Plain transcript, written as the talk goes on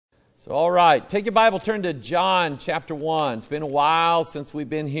So, all right, take your Bible, turn to John chapter 1. It's been a while since we've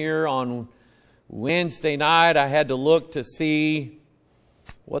been here on Wednesday night. I had to look to see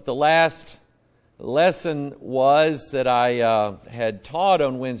what the last lesson was that I had taught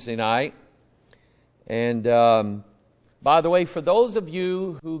on Wednesday night. And by the way, for those of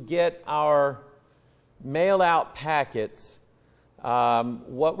you who get our mail-out packets,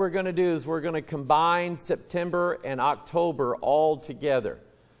 what we're going to do is we're going to combine September and October all together.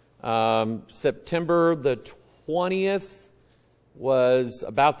 September the 20th was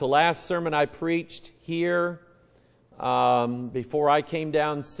about the last sermon I preached here before I came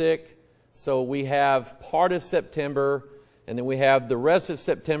down sick. So we have part of September, and then we have the rest of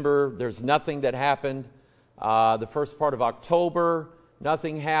September. There's nothing that happened. The first part of October,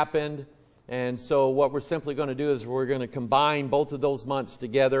 nothing happened. And so what we're simply going to do is we're going to combine both of those months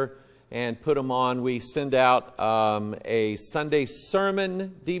together and put them on. We send out a Sunday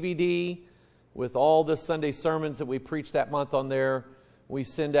sermon DVD with all the Sunday sermons that we preached that month on there. We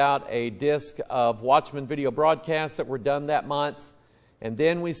send out a disc of Watchman video broadcasts that were done that month. And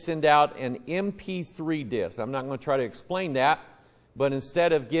then we send out an MP3 disc. I'm not going to try to explain that, but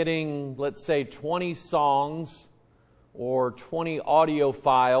instead of getting, let's say, 20 songs or 20 audio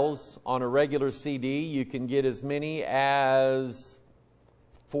files on a regular CD, you can get as many as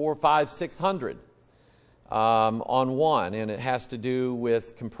 400, 500, 600 on one, and it has to do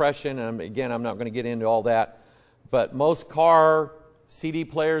with compression. And again, I'm not going to get into all that, but most car CD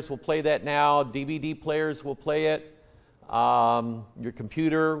players will play that now. DVD players will play it. Your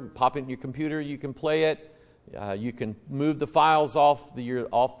computer, pop it in your computer, you can play it. You can move the files off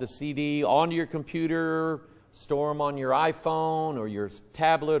the CD onto your computer, store them on your iPhone or your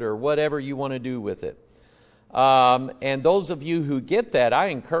tablet or whatever you want to do with it. And those of you who get that, I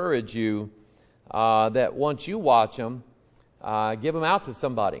encourage you that once you watch them, give them out to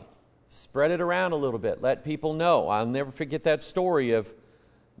somebody. Spread it around a little bit. Let people know. I'll never forget that story of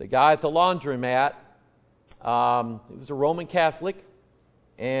the guy at the laundromat. He was a Roman Catholic,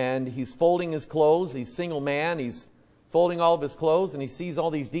 and he's folding his clothes. He's a single man. He's folding all of his clothes, and he sees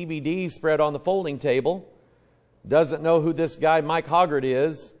all these DVDs spread on the folding table. Doesn't know who this guy, Mike Hoggard,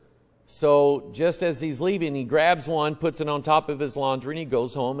 is. So just as he's leaving, he grabs one, puts it on top of his laundry, and he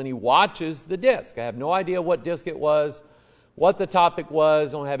goes home and he watches the disc. I have no idea what disc it was, what the topic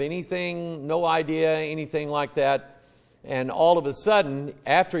was. Don't have anything, no idea, anything like that. And all of a sudden,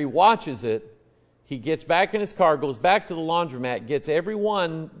 after he watches it, he gets back in his car, goes back to the laundromat, gets every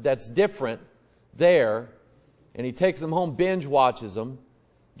one that's different there, and he takes them home, binge watches them,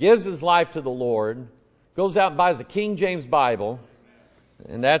 gives his life to the Lord, goes out and buys a King James Bible.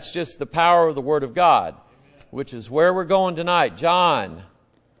 And that's just the power of the Word of God, which is where we're going tonight. John,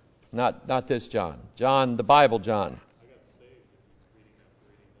 not this John. John, the Bible John. I got saved reading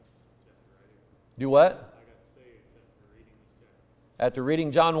this chapter right here. Do what? I got saved after reading this chapter. After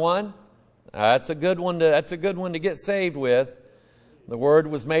reading John 1? That's a good one to get saved with. The Word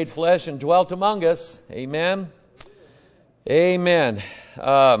was made flesh and dwelt among us. Amen. Amen.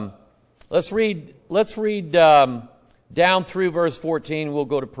 Let's read down through verse 14. We'll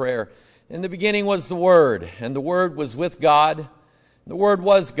go to prayer. In the beginning was the Word, and the Word was with God. The Word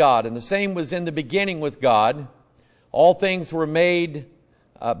was God, and the same was in the beginning with God. All things were made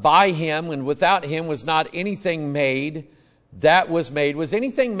by Him, and without Him was not anything made that was made. Was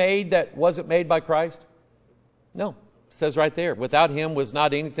anything made that wasn't made by Christ? No. It says right there, without Him was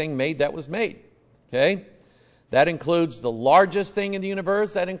not anything made that was made. Okay? That includes the largest thing in the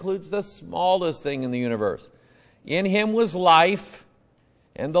universe. That includes the smallest thing in the universe. In Him was life,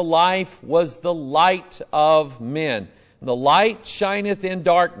 and the life was the light of men. And the light shineth in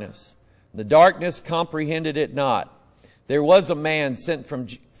darkness. The darkness comprehended it not. There was a man sent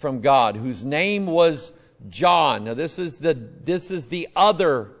from God, whose name was John. Now this is the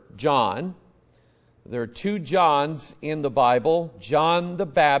other John. There are two Johns in the Bible. John the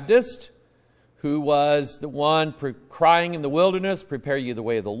Baptist, who was the one crying in the wilderness, prepare ye the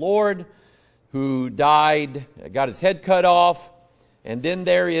way of the Lord, who died, got his head cut off. And then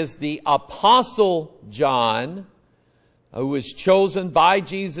there is the Apostle John, who was chosen by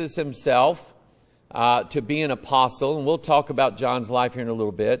Jesus himself to be an apostle. And we'll talk about John's life here in a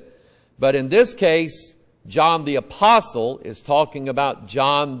little bit. But in this case, John the Apostle is talking about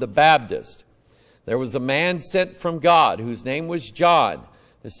John the Baptist. There was a man sent from God whose name was John.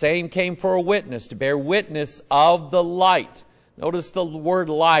 The same came for a witness, to bear witness of the light. Notice the word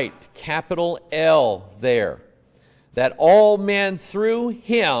light, capital L there. That all men through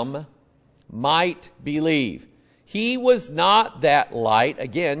Him might believe. He was not that light,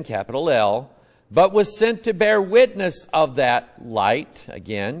 again, capital L, but was sent to bear witness of that light,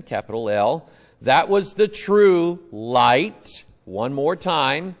 again, capital L. That was the true light, one more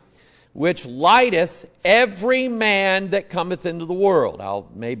time, which lighteth every man that cometh into the world. I'll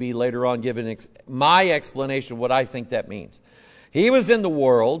maybe later on give my explanation of what I think that means. He was in the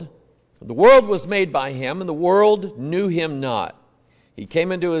world was made by him, and the world knew him not. He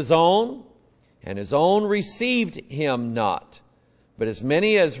came into his own, and his own received him not. But as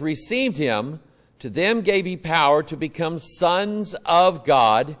many as received him, to them gave he power to become sons of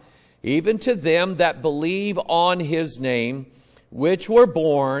God, even to them that believe on his name, which were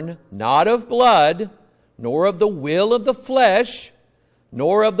born not of blood, nor of the will of the flesh,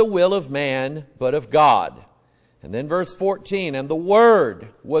 nor of the will of man, but of God. And then verse 14, and the Word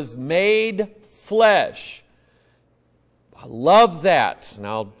was made flesh. I love that.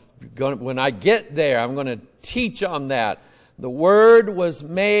 Now, when I get there, I'm going to teach on that. The Word was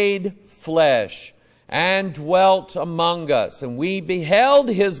made flesh and dwelt among us, and we beheld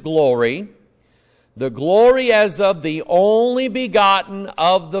his glory, the glory as of the only begotten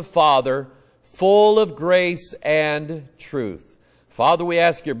of the Father, full of grace and truth. Father, we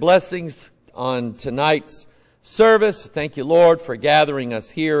ask your blessings on tonight's service. Thank you, Lord, for gathering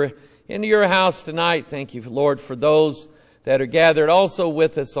us here into your house tonight. Thank you, Lord, for those that are gathered also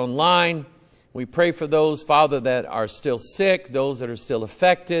with us online. We pray for those, Father, that are still sick, those that are still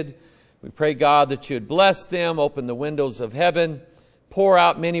affected. We pray, God, that you would bless them, open the windows of heaven, pour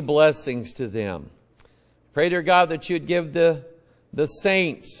out many blessings to them. Pray, dear God, that you would give the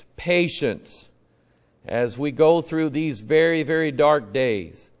saints patience as we go through these very, very dark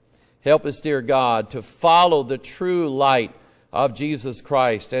days. Help us, dear God, to follow the true light of Jesus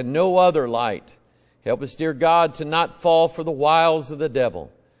Christ and no other light. Help us, dear God, to not fall for the wiles of the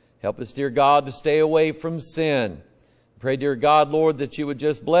devil. Help us, dear God, to stay away from sin. Pray, dear God, Lord, that you would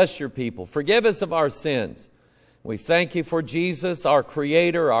just bless your people. Forgive us of our sins. We thank you for Jesus, our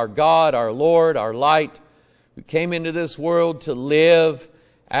Creator, our God, our Lord, our light, who came into this world to live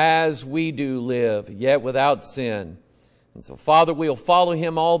as we do live, yet without sin. And so, Father, we'll follow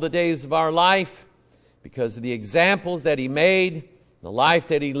him all the days of our life because of the examples that he made, the life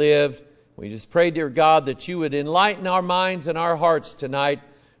that he lived. We just pray, dear God, that you would enlighten our minds and our hearts tonight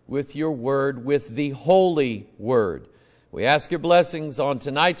with your word, with the holy word. We ask your blessings on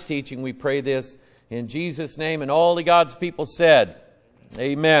tonight's teaching. We pray this in Jesus' name. And all the God's people said,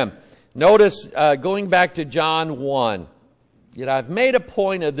 amen. Notice, going back to John 1, I've made a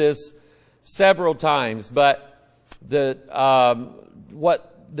point of this several times, but the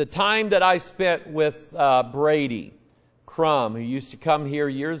time that I spent with Brady Crum, who used to come here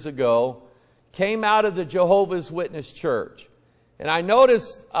years ago, came out of the Jehovah's Witness church. And I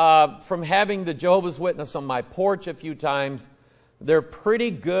noticed from having the Jehovah's Witness on my porch a few times, they're pretty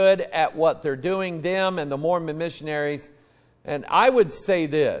good at what they're doing, them and the Mormon missionaries. And I would say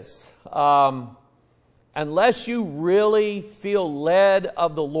this, unless you really feel led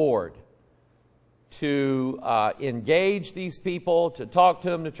of the Lord to engage these people, to talk to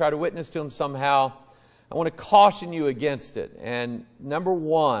them, to try to witness to them somehow, I want to caution you against it. And number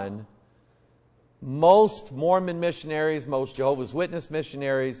one, most Mormon missionaries, most Jehovah's Witness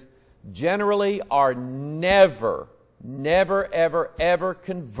missionaries generally are never, ever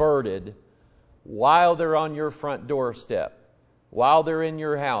converted while they're on your front doorstep, while they're in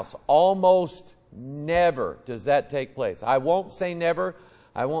your house. Almost never does that take place. I won't say never.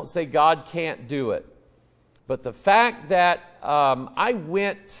 I won't say God can't do it. But the fact that I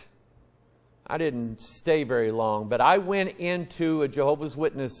didn't stay very long, but I went into a Jehovah's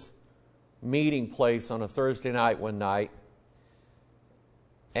Witness meeting place on a Thursday night one night,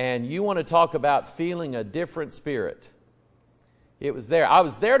 and you want to talk about feeling a different spirit. It was there. I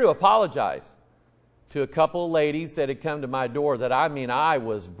was there to apologize to a couple of ladies that had come to my door that, I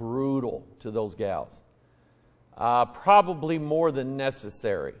was brutal to those gals. Probably more than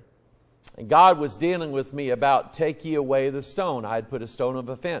necessary. And God was dealing with me about take ye away the stone. I had put a stone of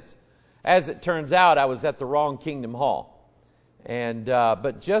offense. As it turns out, I was at the wrong Kingdom Hall. And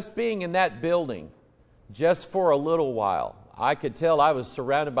but just being in that building, just for a little while, I could tell I was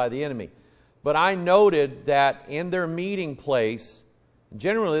surrounded by the enemy. But I noted that in their meeting place,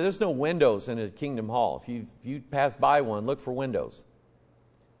 generally there's no windows in a Kingdom Hall. If you pass by one, look for windows.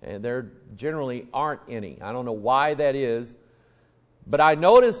 And there generally aren't any. I don't know why that is. But I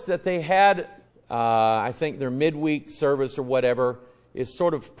noticed that they had, I think their midweek service or whatever is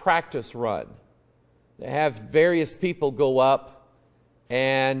sort of practice run. They have various people go up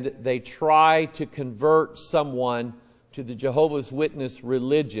and they try to convert someone to the Jehovah's Witness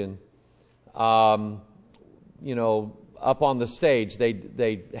religion, up on the stage.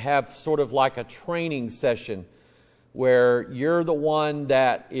 They have sort of like a training session where you're the one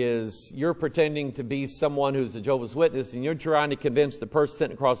you're pretending to be someone who's a Jehovah's Witness, and you're trying to convince the person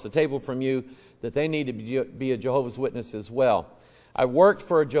sitting across the table from you that they need to be a Jehovah's Witness as well. I worked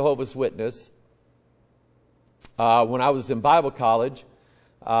for a Jehovah's Witness when I was in Bible college.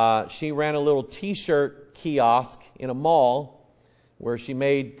 She ran a little t-shirt kiosk in a mall where she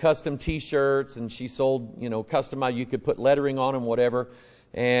made custom t-shirts, and she sold, customized, you could put lettering on them, whatever.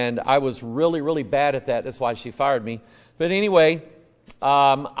 And I was really, really bad at that. That's why she fired me. But anyway,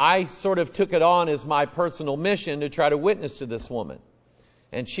 I sort of took it on as my personal mission to try to witness to this woman.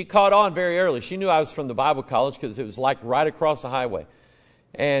 And she caught on very early. She knew I was from the Bible college because it was like right across the highway.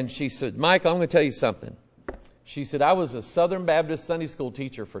 And she said, "Mike, I'm going to tell you something." She said, "I was a Southern Baptist Sunday school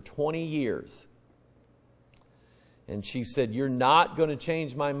teacher for 20 years. And she said, "You're not going to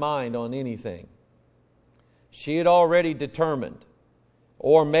change my mind on anything." She had already determined.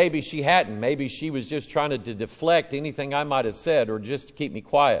 Or maybe she hadn't. Maybe she was just trying to deflect anything I might have said or just to keep me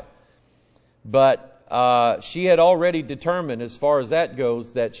quiet. But she had already determined, as far as that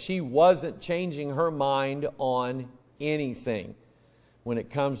goes, that she wasn't changing her mind on anything when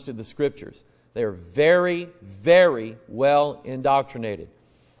it comes to the Scriptures. They're very, very well indoctrinated.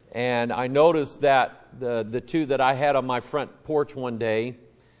 And I noticed that the two that I had on my front porch one day,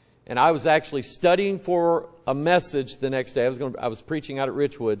 and I was actually studying for a message the next day. I was preaching out at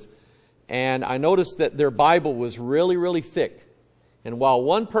Richwoods, and I noticed that their Bible was really, really thick. And while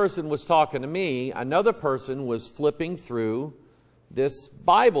one person was talking to me, another person was flipping through this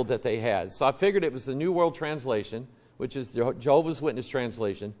Bible that they had. So I figured it was the New World Translation, which is the Jehovah's Witness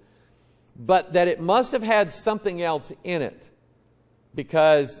translation, but that it must have had something else in it.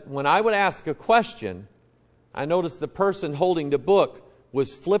 Because when I would ask a question, I noticed the person holding the book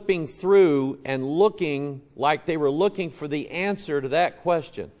was flipping through and looking like they were looking for the answer to that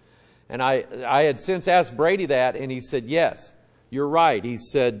question. And I had since asked Brady that, and he said, "Yes, you're right." He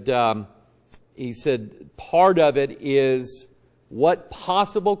said part of it is what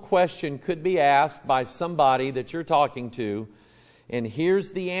possible question could be asked by somebody that you're talking to, and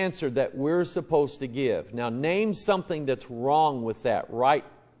here's the answer that we're supposed to give. Now name something that's wrong with that, right?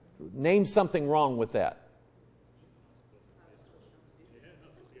 Name something wrong with that.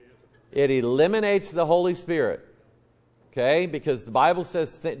 It eliminates the Holy Spirit. Okay? Because the Bible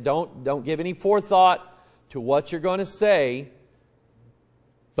says don't give any forethought to what you're going to say.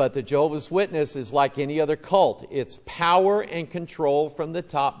 But the Jehovah's Witness is like any other cult. It's power and control from the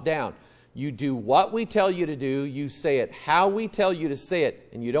top down. You do what we tell you to do. You say it how we tell you to say it.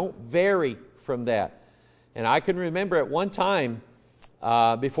 And you don't vary from that. And I can remember at one time,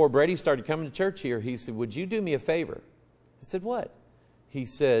 before Brady started coming to church here, he said, "Would you do me a favor?" I said, "What?" He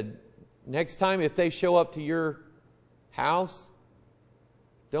said, "Next time if they show up to your house,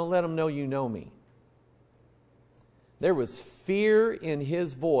 don't let them know you know me." There was fear in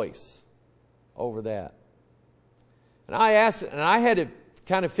his voice over that. And I had to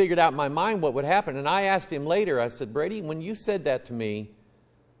kind of figured out in my mind what would happen. And I asked him later, I said, "Brady, when you said that to me,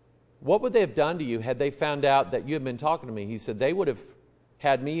 what would they have done to you had they found out that you had been talking to me?" He said, "They would have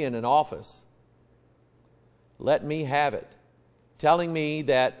had me in an office, let me have it, telling me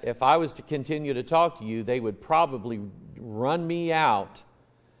that if I was to continue to talk to you, they would probably run me out,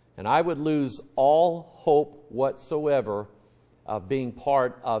 and I would lose all hope whatsoever of being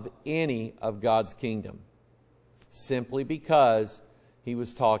part of any of God's kingdom, simply because he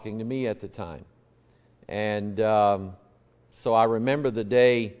was talking to me at the time." And so I remember the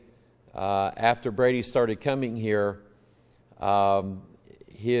day after Brady started coming here,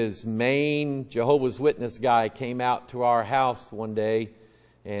 his main Jehovah's Witness guy came out to our house one day.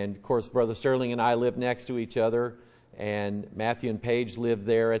 And of course, Brother Sterling and I lived next to each other. And Matthew and Paige lived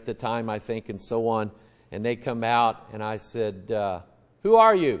there at the time, I think, and so on. And they come out, and I said, "Who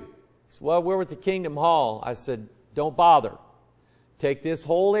are you?" He said, "Well, we're at the Kingdom Hall." I said, "Don't bother. Take this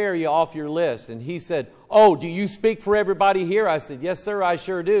whole area off your list." And he said, "Oh, do you speak for everybody here?" I said, "Yes, sir, I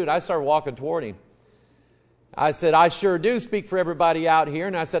sure do." And I started walking toward him. I said, "I sure do speak for everybody out here."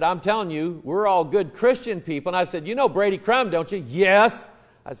 And I said, "I'm telling you, we're all good Christian people." And I said, "You know Brady Crum, don't you?" "Yes."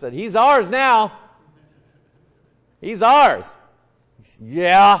 I said, "He's ours now. He's ours." He said,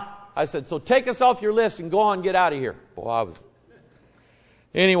 "Yeah." I said, "So take us off your list and go on and get out of here." Boy,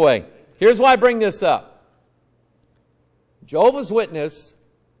 Anyway, here's why I bring this up. Jehovah's Witness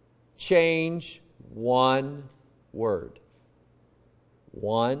change one word.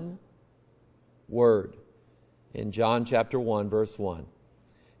 One word. In John chapter 1, verse 1.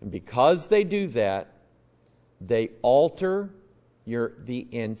 And because they do that, they alter the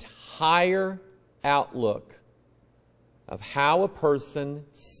entire outlook of how a person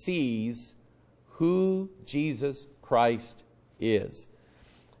sees who Jesus Christ is.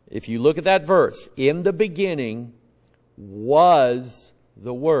 If you look at that verse, in the beginning was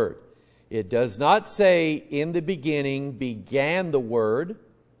the Word. It does not say in the beginning began the Word,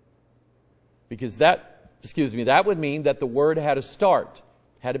 because that would mean that the Word had a start,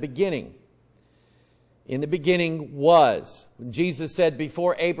 had a beginning. In the beginning was. When Jesus said,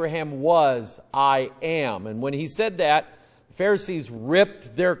 before Abraham was, I am. And when he said that, the Pharisees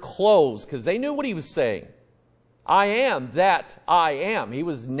ripped their clothes because they knew what he was saying. I am that I am. He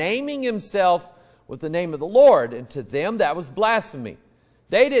was naming himself with the name of the Lord, and to them that was blasphemy.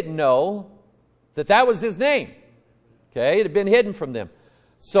 They didn't know that that was his name. Okay, it had been hidden from them.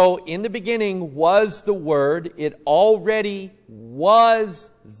 So in the beginning was the Word. It already was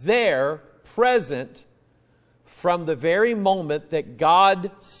there, present, from the very moment that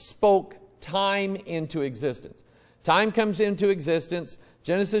God spoke time into existence. Time comes into existence.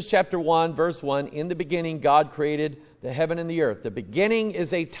 Genesis chapter 1, verse 1, in the beginning God created the heaven and the earth. The beginning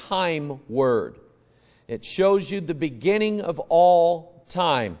is a time word. It shows you the beginning of all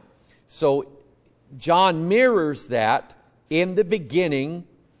time. So John mirrors that. In the beginning,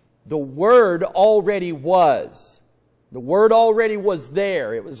 the Word already was. The Word already was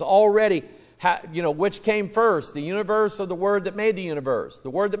there. It was already, which came first, the universe or the Word that made the universe? The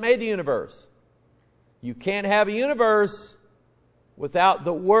Word that made the universe. You can't have a universe without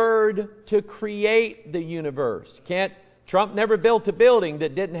the Word to create the universe. Trump never built a building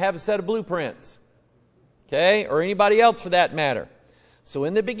that didn't have a set of blueprints. Okay? Or anybody else for that matter. So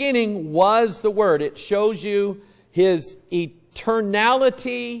in the beginning was the Word. It shows you His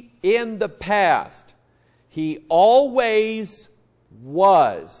eternality in the past. He always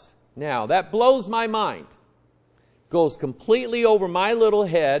was. Now, that blows my mind. Goes completely over my little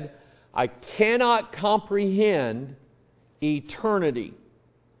head. I cannot comprehend eternity.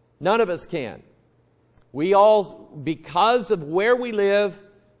 None of us can. We all, because of where we live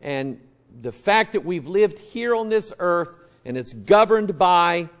and the fact that we've lived here on this earth and it's governed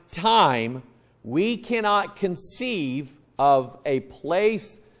by time, we cannot conceive of a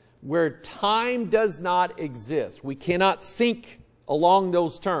place where time does not exist. We cannot think along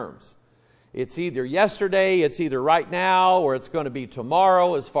those terms. It's either yesterday, it's either right now, or it's going to be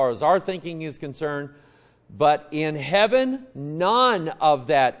tomorrow as far as our thinking is concerned. But in heaven, none of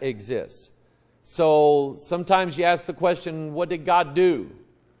that exists. So sometimes you ask the question, what did God do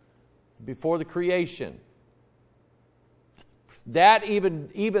before the creation? That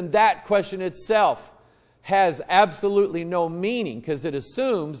even that question itself has absolutely no meaning, because it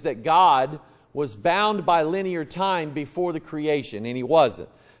assumes that God was bound by linear time before the creation, and He wasn't.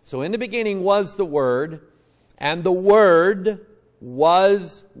 So in the beginning was the Word, and the Word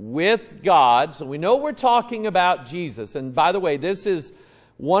was with God. So we know we're talking about Jesus. And by the way, this is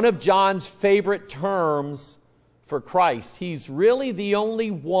one of John's favorite terms for Christ. He's really the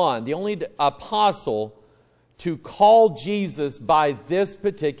only one, the only apostle to call Jesus by this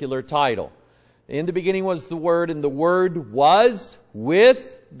particular title. In the beginning was the Word, and the Word was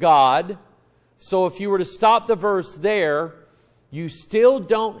with God. So if you were to stop the verse there, you still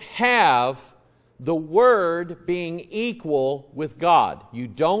don't have the Word being equal with God. You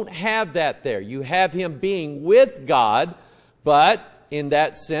don't have that there. You have Him being with God, but in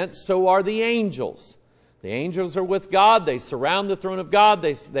that sense, so are the angels. The angels are with God. They surround the throne of God.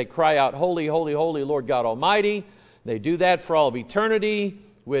 They cry out, Holy, holy, holy, Lord God Almighty. They do that for all of eternity,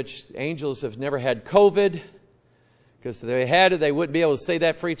 which angels have never had COVID, because if they had it, they wouldn't be able to say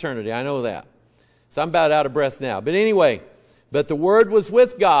that for eternity. I know that. So I'm about out of breath now. But anyway, but the Word was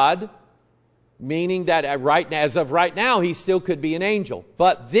with God, meaning that as of right now, He still could be an angel.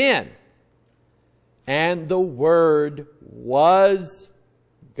 But then, and the Word was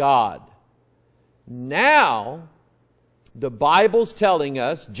God. Now, the Bible's telling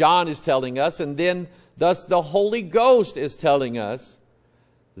us, John is telling us, and then thus the Holy Ghost is telling us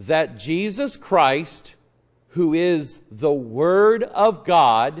that Jesus Christ, who is the Word of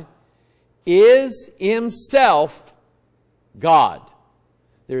God, is Himself God.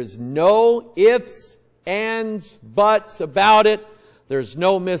 There's no ifs, ands, buts about it. There's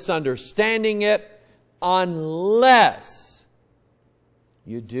no misunderstanding it, unless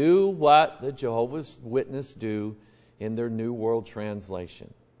you do what the Jehovah's Witnesses do in their New World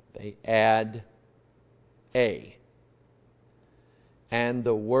Translation. They add a. And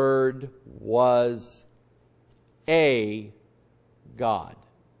the Word was a God.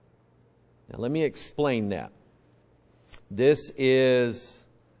 Now let me explain that. This is,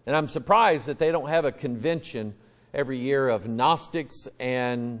 and I'm surprised that they don't have a convention every year of Gnostics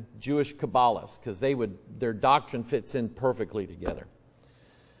and Jewish Kabbalists, because their doctrine fits in perfectly together.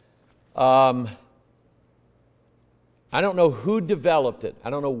 I don't know who developed it. I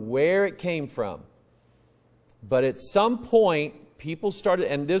don't know where it came from. But at some point, people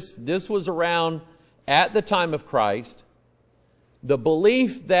started, and this was around at the time of Christ, the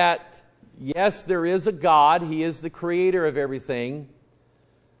belief that, yes, there is a God. He is the creator of everything.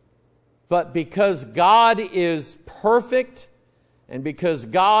 But because God is perfect, and because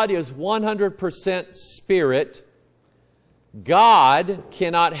God is 100% spirit, God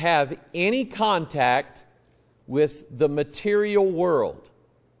cannot have any contact with the material world.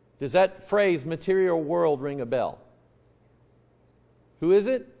 Does that phrase, material world, ring a bell? Who is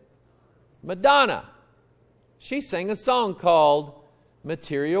it? Madonna. She sang a song called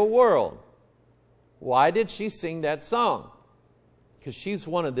Material World. Why did she sing that song? Because she's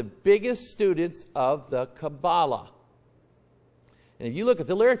one of the biggest students of the Kabbalah. And if you look at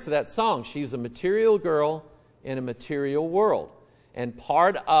the lyrics of that song, she's a material girl in a material world. And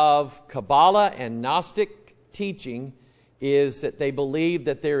part of Kabbalah and Gnostic teaching is that they believe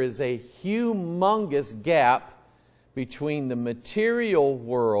that there is a humongous gap between the material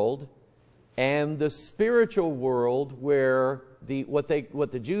world and the spiritual world, where what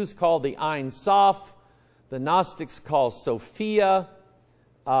the Jews call the Ein Sof, the Gnostics call Sophia,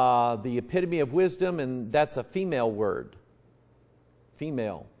 the epitome of wisdom, and that's a female word.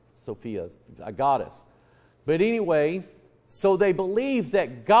 Female, Sophia, a goddess. But anyway, so they believe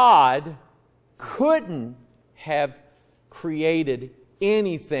that God couldn't have created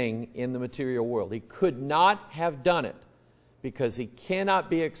anything in the material world. He could not have done it because he cannot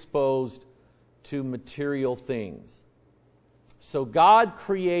be exposed to material things. So God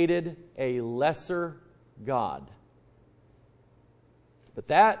created a lesser God. But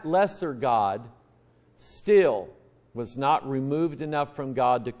that lesser God still was not removed enough from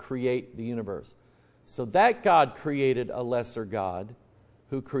God to create the universe. So that God created a lesser God,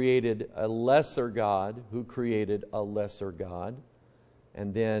 who created a lesser God, who created a lesser God,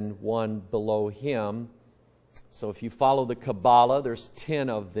 and then one below him. So if you follow the Kabbalah, there's 10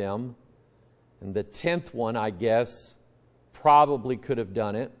 of them. And the 10th one, I guess, probably could have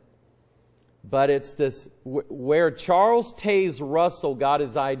done it. But it's this, where Charles Taze Russell got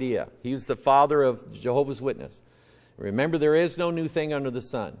his idea. He's the father of Jehovah's Witness. Remember, there is no new thing under the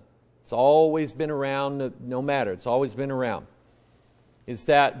sun. It's always been around, no matter. It's always been around. Is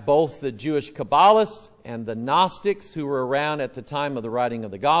that both the Jewish Kabbalists and the Gnostics, who were around at the time of the writing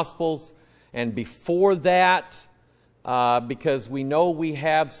of the Gospels, and before that, because we know we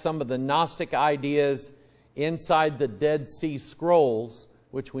have some of the Gnostic ideas inside the Dead Sea Scrolls,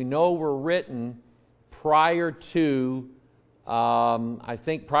 which we know were written prior to, I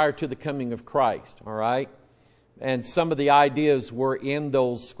think, prior to the coming of Christ, all right? And some of the ideas were in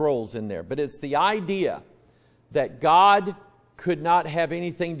those scrolls in there. But it's the idea that God could not have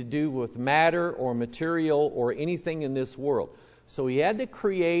anything to do with matter or material or anything in this world. So he had to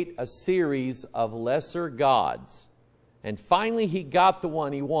create a series of lesser gods. And finally he got the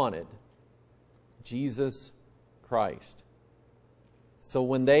one he wanted, Jesus Christ. So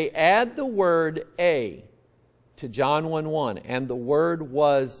when they add the word a to John 1:1, and the word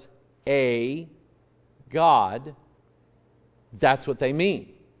was a God, that's what they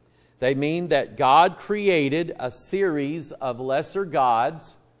mean. They mean that God created a series of lesser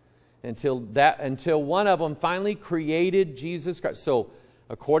gods until one of them finally created Jesus Christ. So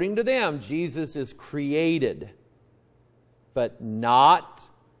according to them, Jesus is created, but not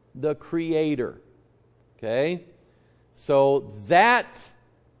the creator. Okay? So that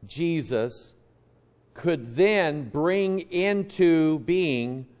Jesus could then bring into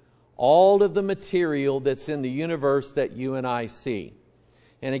being all of the material that's in the universe that you and I see.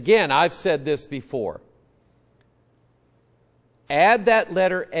 And again, I've said this before. Add that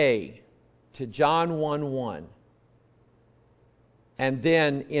letter A to John 1:1, and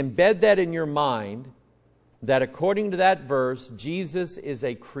then embed that in your mind that according to that verse, Jesus is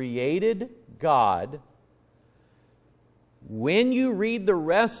a created God. When you read the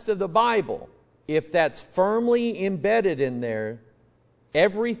rest of the Bible, if that's firmly embedded in there,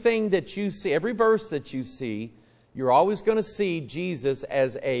 everything that you see, every verse that you see, you're always going to see Jesus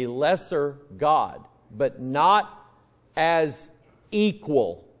as a lesser God, but not as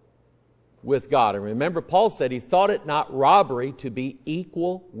equal with God. And remember, Paul said he thought it not robbery to be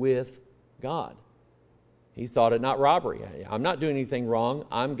equal with God. He thought it not robbery. I'm not doing anything wrong.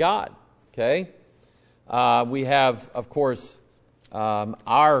 I'm God. Okay? We have, of course,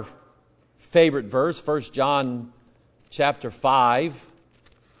 our favorite verse, 1 John chapter 5,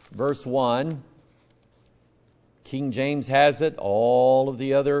 verse 1. King James has it. All of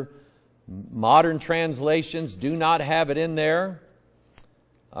the other modern translations do not have it in there.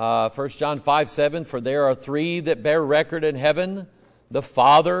 1 John 5:7, for there are three that bear record in heaven, the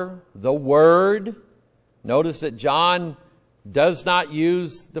Father, the Word. Notice that John does not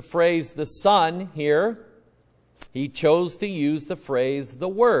use the phrase the Son here. He chose to use the phrase the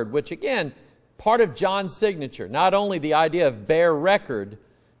Word, which again, part of John's signature. Not only the idea of bear record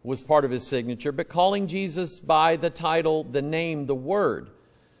was part of his signature, but calling Jesus by the title, the name, the Word.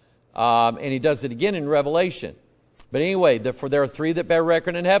 And he does it again in Revelation. But anyway, for there are three that bear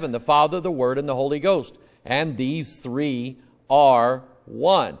record in heaven, the Father, the Word, and the Holy Ghost. And these three are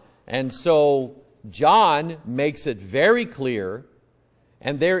one. And so John makes it very clear,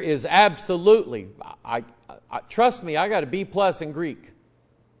 and there is absolutely, trust me, I got a B+ in Greek.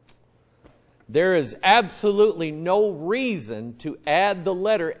 There is absolutely no reason to add the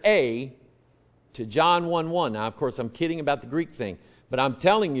letter A to John 1:1. Now, of course, I'm kidding about the Greek thing. But I'm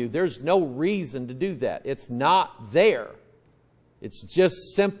telling you, there's no reason to do that. It's not there. It's just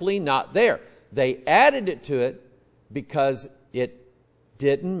simply not there. They added it to it because it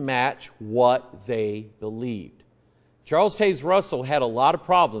didn't match what they believed. Charles Taze Russell had a lot of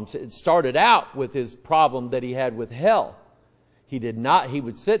problems. It started out with his problem that he had with hell. He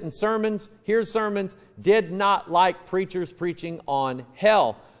would sit in sermons, hear sermons, did not like preachers preaching on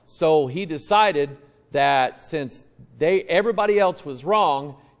hell. So he decided that since everybody else was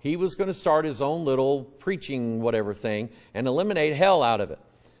wrong, he was going to start his own little preaching whatever thing and eliminate hell out of it.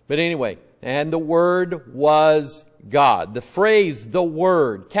 But anyway, and the Word was God. The phrase, the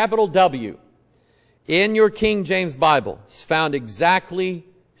Word, capital W, in your King James Bible is found exactly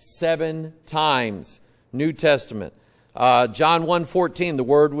 7 times. New Testament. John 1:14, the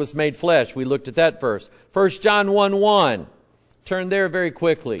Word was made flesh. We looked at that verse. 1 John 1:1. Turn there very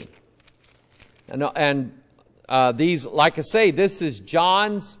quickly. And these, like I say, this is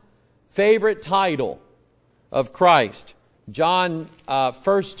John's favorite title of Christ. 1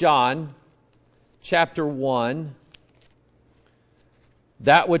 John chapter 1.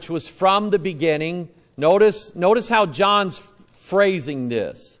 That which was from the beginning. Notice how John's phrasing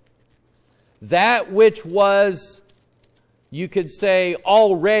this. That which was, you could say,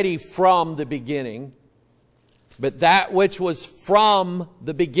 already from the beginning. But that which was from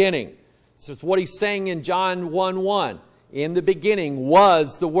the beginning. So it's what he's saying in John 1:1. In the beginning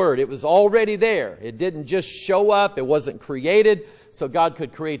was the Word. It was already there. It didn't just show up. It wasn't created so God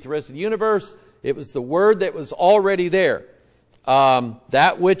could create the rest of the universe. It was the Word that was already there.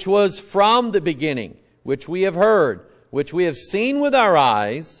 That which was from the beginning, which we have heard, which we have seen with our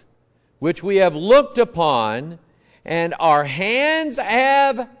eyes, which we have looked upon, and our hands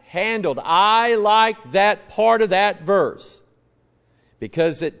have handled. I like that part of that verse,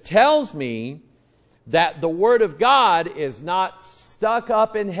 because it tells me that the Word of God is not stuck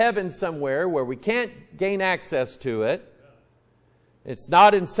up in heaven somewhere where we can't gain access to it. It's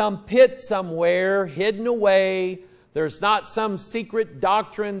not in some pit somewhere hidden away. There's not some secret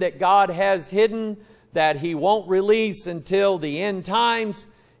doctrine that God has hidden that He won't release until the end times.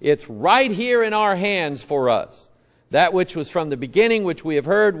 It's right here in our hands for us. That which was from the beginning, which we have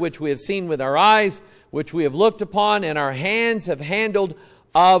heard, which we have seen with our eyes, which we have looked upon, and our hands have handled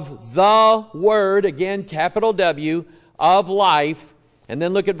of the Word, again, capital W, of life. And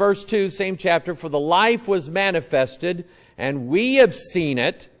then look at verse 2, same chapter. For the life was manifested, and we have seen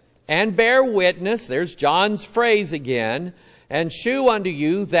it, and bear witness, there's John's phrase again, and shew unto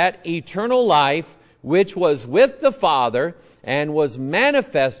you that eternal life which was with the Father, and was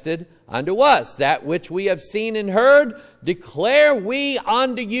manifested unto us. That which we have seen and heard, declare we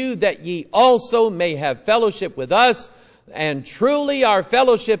unto you, that ye also may have fellowship with us. And truly our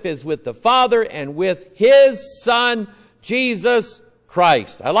fellowship is with the Father and with His Son, Jesus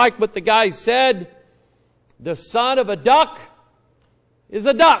Christ. I like what the guy said. The son of a duck is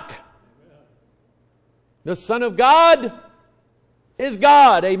a duck. The Son of God is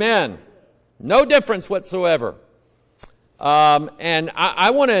God. Amen. No difference whatsoever. And I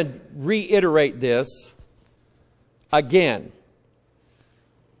want to reiterate this again.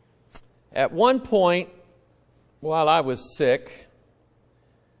 At one point, while I was sick,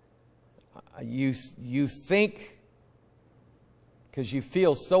 you think, because you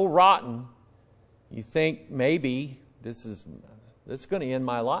feel so rotten, you think maybe this is going to end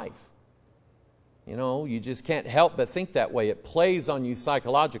my life. You know, you just can't help but think that way. It plays on you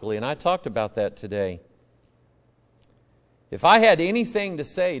psychologically, and I talked about that today. If I had anything to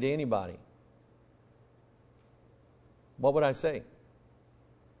say to anybody, what would I say?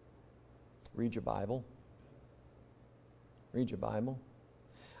 Read your Bible. Read your Bible.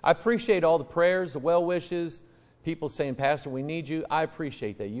 I appreciate all the prayers, the well wishes, people saying, Pastor, we need you. I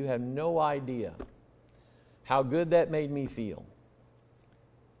appreciate that. You have no idea how good that made me feel.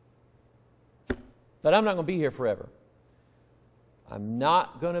 But I'm not going to be here forever. I'm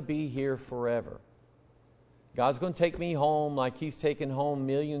not going to be here forever. God's going to take me home like He's taken home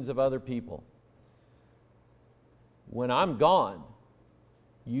millions of other people. When I'm gone,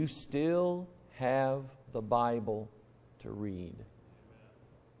 you still have the Bible to read.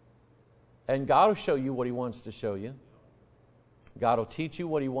 And God will show you what He wants to show you. God will teach you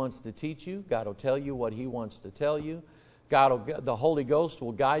what He wants to teach you. God will tell you what He wants to tell you. The Holy Ghost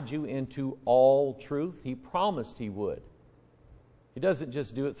will guide you into all truth. He promised He would. He doesn't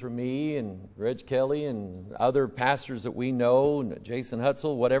just do it through me and Reg Kelly and other pastors that we know, and Jason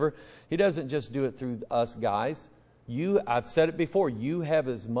Hutzel, whatever. He doesn't just do it through us guys. I've said it before, you have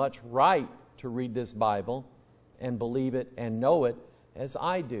as much right to read this Bible and believe it and know it as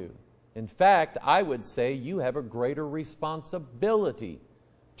I do. In fact, I would say you have a greater responsibility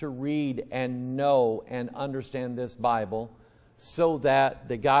to read and know and understand this Bible so that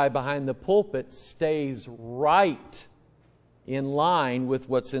the guy behind the pulpit stays right in line with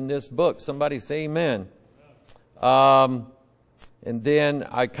what's in this book. Somebody say amen. And then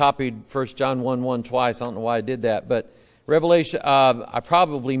I copied 1 John 1:1 twice. I don't know why I did that. But Revelation, I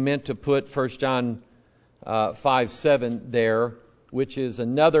probably meant to put 1 John 5:7 there, which is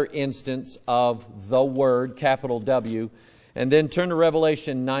another instance of the Word, capital W. And then turn to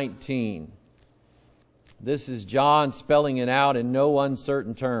Revelation 19. This is John spelling it out in no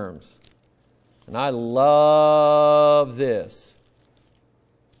uncertain terms. And I love this.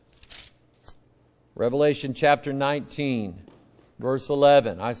 Revelation chapter 19, verse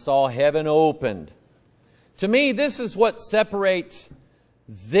 11. I saw heaven opened. To me, this is what separates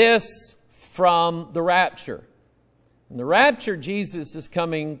this from the rapture. In the rapture, Jesus is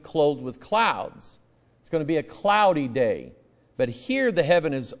coming clothed with clouds. It's going to be a cloudy day. But here the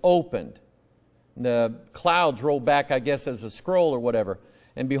heaven is opened. The clouds roll back, I guess, as a scroll or whatever.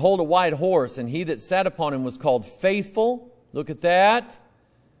 And behold, a white horse, and he that sat upon him was called Faithful. Look at that.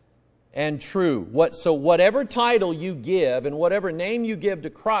 And True. So whatever title you give and whatever name you give to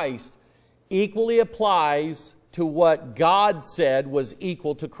Christ equally applies to what God said was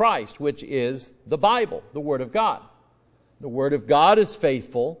equal to Christ, which is the Bible, the Word of God. The Word of God is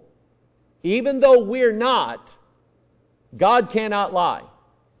faithful. Even though we're not, God cannot lie.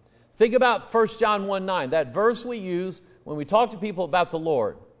 Think about 1 John 1:9, that verse we use when we talk to people about the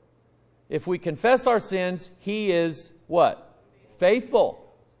Lord. If we confess our sins, He is what?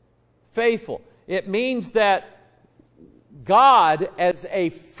 Faithful. Faithful. It means that God, as a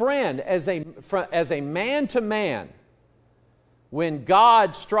friend, as a man to man, when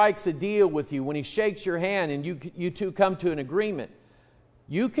God strikes a deal with you, when He shakes your hand and you two come to an agreement,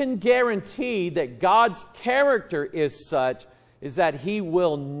 you can guarantee that God's character is such is that He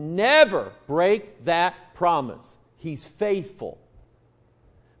will never break that promise. He's faithful.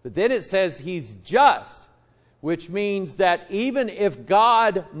 But then it says He's just, which means that even if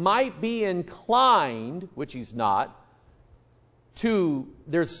God might be inclined, which He's not,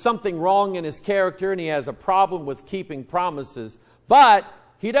 there's something wrong in His character and He has a problem with keeping promises, but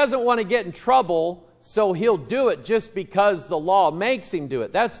He doesn't want to get in trouble, so He'll do it just because the law makes Him do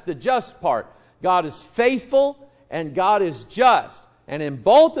it. That's the just part. God is faithful and God is just. And in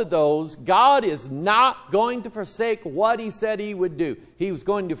both of those, God is not going to forsake what He said He would do. He was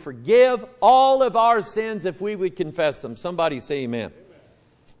going to forgive all of our sins if we would confess them. Somebody say amen.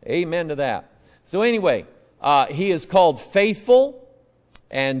 Amen to that. So anyway, He is called faithful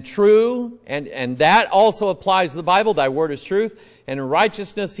and true. And that also applies to the Bible. Thy word is truth. And in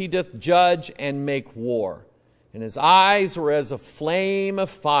righteousness He doth judge and make war. And His eyes were as a flame of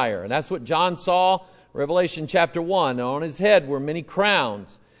fire. And that's what John saw. Revelation chapter 1, on His head were many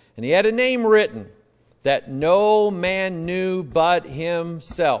crowns, and He had a name written that no man knew but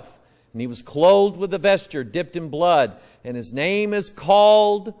Himself. And He was clothed with a vesture dipped in blood, and His name is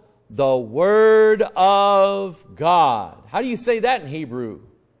called the Word of God. How do you say that in Hebrew?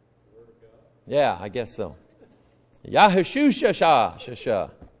 Word of God. Yeah, I guess so.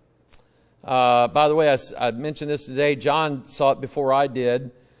 Yahushua. By the way, I mentioned this today. John saw it before I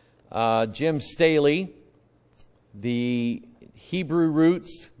did. Jim Staley, the Hebrew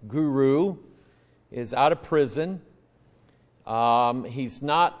roots guru, is out of prison. He's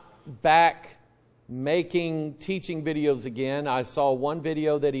not back making teaching videos again. I saw one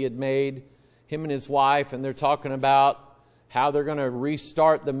video that he had made, him and his wife, and they're talking about how they're going to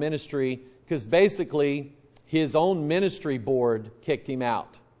restart the ministry because basically his own ministry board kicked him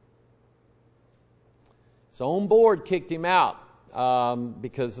out. His own board kicked him out.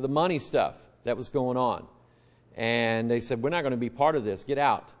 Because of the money stuff that was going on. And they said, we're not going to be part of this. Get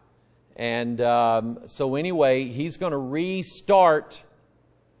out. And so anyway, he's going to restart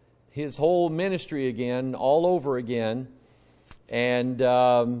his whole ministry again, all over again. And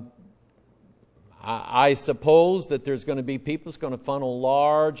I suppose that there's going to be people that's going to funnel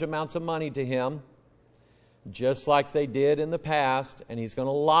large amounts of money to him, just like they did in the past, and he's going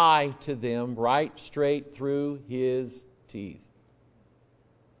to lie to them right straight through his teeth.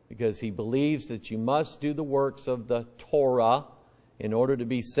 Because he believes that you must do the works of the Torah in order to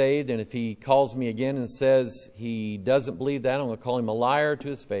be saved. And if he calls me again and says he doesn't believe that, I'm going to call him a liar to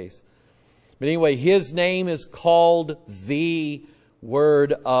his face. But anyway, his name is called the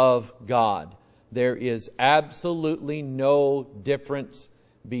Word of God. There is absolutely no difference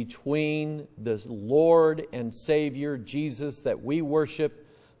between the Lord and Savior Jesus that we worship,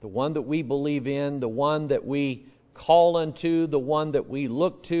 the one that we believe in, the one that we call unto, the one that we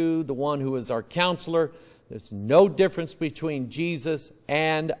look to, the one who is our counselor. There's no difference between Jesus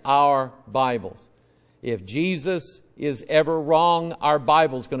and our Bibles. If Jesus is ever wrong, our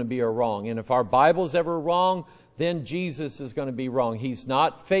Bible's going to be wrong. And if our Bible's ever wrong, then Jesus is going to be wrong. He's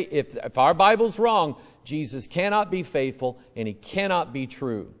not if our Bible's wrong, Jesus cannot be faithful and he cannot be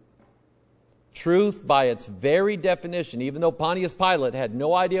true. Truth, by its very definition, even though Pontius Pilate had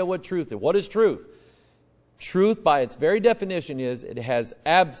no idea what truth is. What is truth? Truth, by its very definition, is it has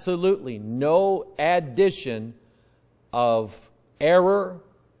absolutely no addition of error,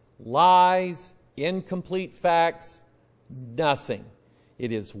 lies, incomplete facts, nothing.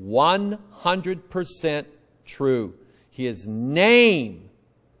 It is 100% true. His name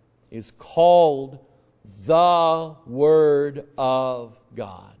is called the Word of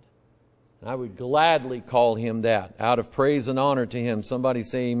God. I would gladly call him that, out of praise and honor to him. Somebody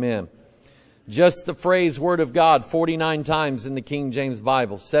say amen. Just the phrase Word of God 49 times in the King James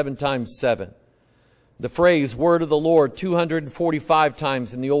Bible, 7 times 7. The phrase Word of the Lord 245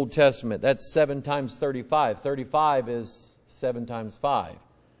 times in the Old Testament. That's 7 times 35. 35 is 7 times 5.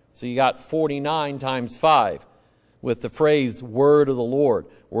 So you got 49 times 5 with the phrase Word of the Lord.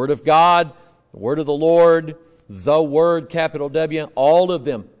 Word of God, Word of the Lord, the Word, capital W, all of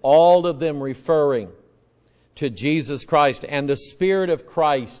them referring to Jesus Christ and the Spirit of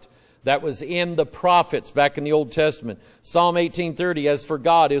Christ that was in the prophets back in the Old Testament. Psalm 18:30, as for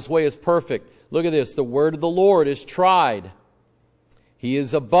God, His way is perfect. Look at this, the word of the Lord is tried. He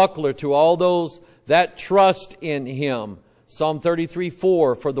is a buckler to all those that trust in Him. Psalm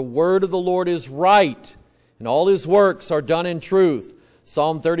 33:4, for the word of the Lord is right, and all His works are done in truth.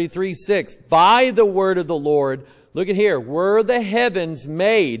 Psalm 33:6, by the word of the Lord, look at here, were the heavens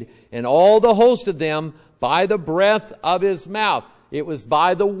made, and all the host of them by the breath of His mouth. It was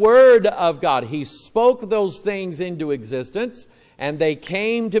by the Word of God. He spoke those things into existence, and they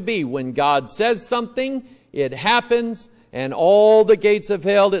came to be. When God says something, it happens, and all the gates of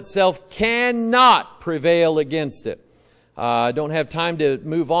hell itself cannot prevail against it. I don't have time to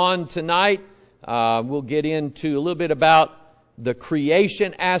move on tonight. We'll get into a little bit about the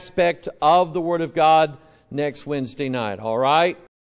creation aspect of the Word of God next Wednesday night. All right?